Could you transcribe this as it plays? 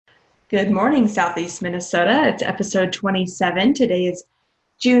Good morning, Southeast Minnesota. It's episode 27. Today is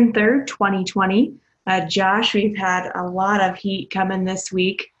June 3rd, 2020. Josh, we've had a lot of heat coming this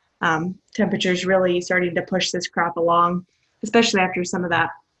week. Temperatures really starting to push this crop along, especially after some of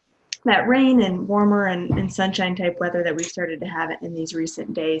that rain and warmer and sunshine type weather that we've started to have in these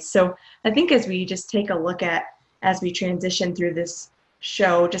recent days. So I think as we just take a look at, as we transition through this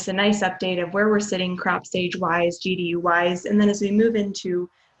show, just a nice update of where we're sitting crop stage wise, GDU wise, and then as we move into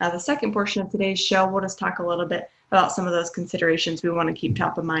the second portion of today's show, we'll just talk a little bit about some of those considerations we want to keep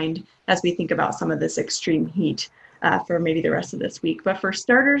top of mind as we think about some of this extreme heat for maybe the rest of this week. But for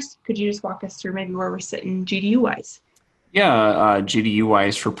starters, could you just walk us through maybe where we're sitting GDU wise? Yeah, GDU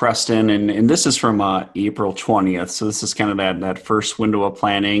wise for Preston, and this is from April 20th. So this is kind of that first window of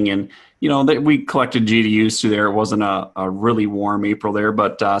planning, and that we collected GDUs through there. It wasn't a really warm April there,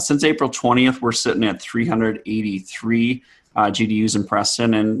 but since April 20th, we're sitting at 383 GDUs in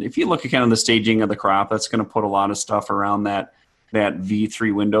Preston. And if you look at kind of the staging of the crop, that's going to put a lot of stuff around that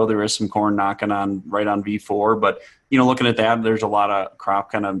V3 window. There is some corn knocking on right on V4, but looking at that, there's a lot of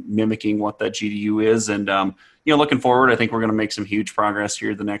crop kind of mimicking what that GDU is, and looking forward, I think we're going to make some huge progress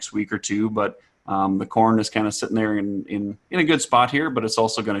here the next week or two. But the corn is kind of sitting there in a good spot here, but it's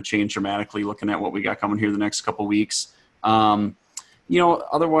also going to change dramatically looking at what we got coming here the next couple of weeks. Otherwise,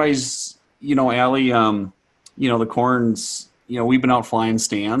 Allie, the corn's, we've been out flying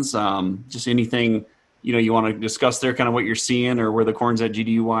stands. Just anything, you want to discuss there, kind of what you're seeing or where the corn's at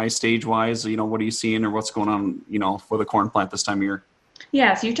GDU wise, stage wise, what are you seeing or what's going on, for the corn plant this time of year?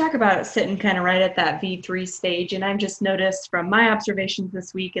 Yeah, so you talk about it sitting kind of right at that V3 stage, and I've just noticed from my observations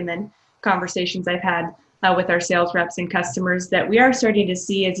this week and then conversations I've had with our sales reps and customers that we are starting to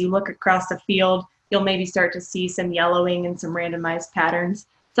see, as you look across the field, you'll maybe start to see some yellowing and some randomized patterns.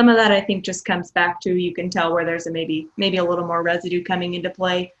 Some of that I think just comes back to, you can tell where there's maybe a little more residue coming into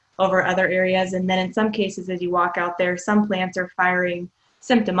play over other areas. And then in some cases, as you walk out there, some plants are firing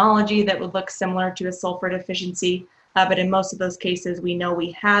symptomology that would look similar to a sulfur deficiency. But in most of those cases, we know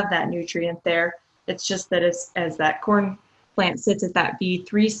we have that nutrient there. It's just that as that corn plant sits at that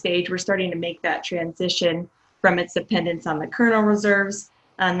V3 stage, we're starting to make that transition from its dependence on the kernel reserves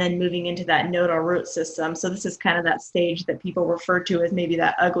and then moving into that nodal root system. So this is kind of that stage that people refer to as maybe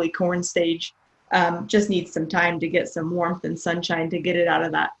that ugly corn stage. Just needs some time to get some warmth and sunshine to get it out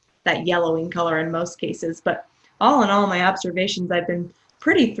of that yellowing color in most cases. But all in all, my observations, I've been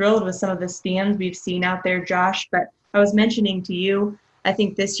pretty thrilled with some of the stands we've seen out there, Josh. But I was mentioning to you, I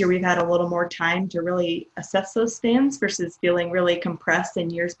think this year we've had a little more time to really assess those stands versus feeling really compressed in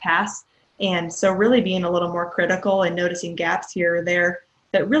years past. And so really being a little more critical and noticing gaps here or there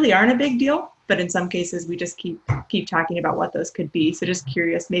that really aren't a big deal, but in some cases we just keep talking about what those could be. So just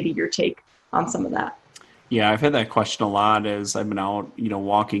curious, maybe your take on some of that. Yeah, I've had that question a lot as I've been out,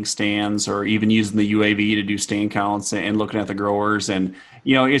 walking stands or even using the UAV to do stand counts and looking at the growers. And,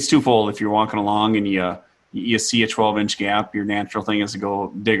 it's twofold. If you're walking along and you see a 12-inch gap, your natural thing is to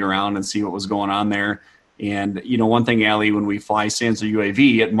go dig around and see what was going on there. And, one thing, Allie, when we fly stands or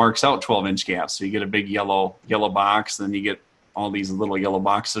UAV, it marks out 12-inch gaps. So you get a big yellow box, then you get all these little yellow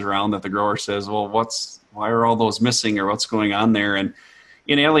boxes around that the grower says, well, why are all those missing or what's going on there? And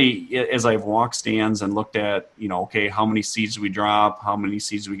in Allie, as I've walked stands and looked at, okay, how many seeds do we drop? How many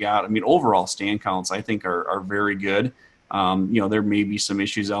seeds we got? I mean, overall stand counts, I think are very good. There may be some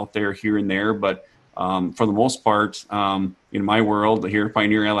issues out there here and there, but for the most part, in my world here at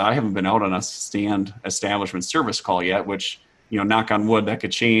Pioneer Allie, I haven't been out on a stand establishment service call yet, which, knock on wood, that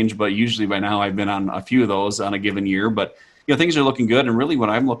could change. But usually by now I've been on a few of those on a given year. But, things are looking good. And really what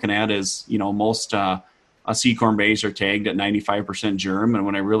I'm looking at is, most seed corn bays are tagged at 95% germ. And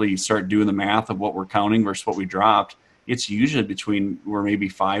when I really start doing the math of what we're counting versus what we dropped, it's usually we're maybe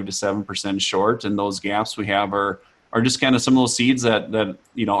 5 to 7% short. And those gaps we have are just kind of some of those seeds that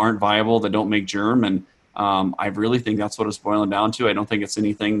aren't viable, that don't make germ. And I really think that's what it's boiling down to. I don't think it's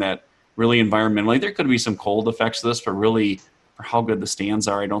anything that really environmentally, there could be some cold effects to this, but really for how good the stands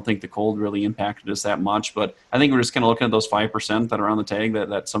are, I don't think the cold really impacted us that much. But I think we're just kind of looking at those 5% that are on the tag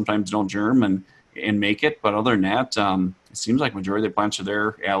that sometimes don't germ and make it. But other than that, it seems like majority of the plants are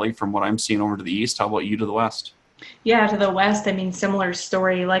there, Allie, from what I'm seeing over to the east. How about you to the west? Yeah, to the west, I mean, similar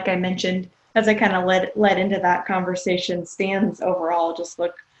story. Like I mentioned, as I kind of led into that conversation, stands overall just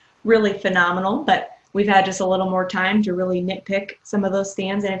look really phenomenal. But we've had just a little more time to really nitpick some of those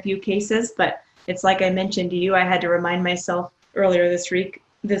stands in a few cases. But it's like I mentioned to you, I had to remind myself earlier this week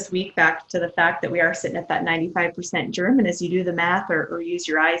back to the fact that we are sitting at that 95% germ. And as you do the math or use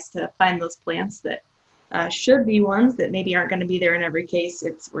your eyes to find those plants that should be ones that maybe aren't going to be there in every case,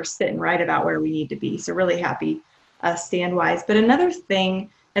 we're sitting right about where we need to be. So really happy stand-wise. But another thing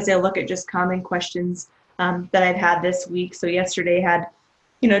as I look at just common questions that I've had this week. So yesterday had,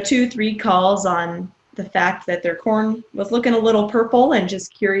 2, 3 calls on the fact that their corn was looking a little purple and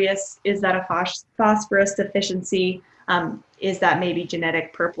just curious, is that a phosphorus deficiency? Is that maybe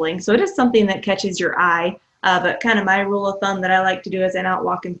genetic purpling? So it is something that catches your eye. But kind of my rule of thumb that I like to do as I'm out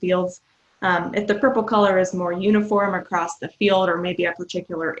walking fields, if the purple color is more uniform across the field or maybe a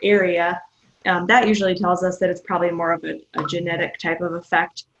particular area, that usually tells us that it's probably more of a genetic type of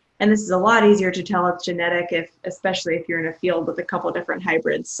effect. And this is a lot easier to tell it's genetic, especially if you're in a field with a couple different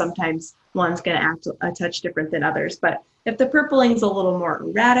hybrids. Sometimes one's going to act a touch different than others. But if the purpling's a little more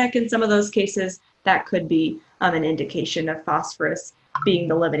erratic in some of those cases, that could be an indication of phosphorus being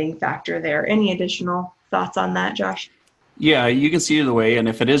the limiting factor there. Any additional thoughts on that, Josh? Yeah, you can see it either way. And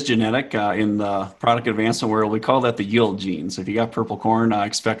if it is genetic in the product advancement world, we call that the yield genes. If you got purple corn,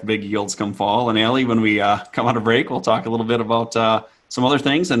 expect big yields come fall. And Allie, when we come out of break, we'll talk a little bit about some other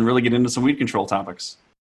things and really get into some weed control topics.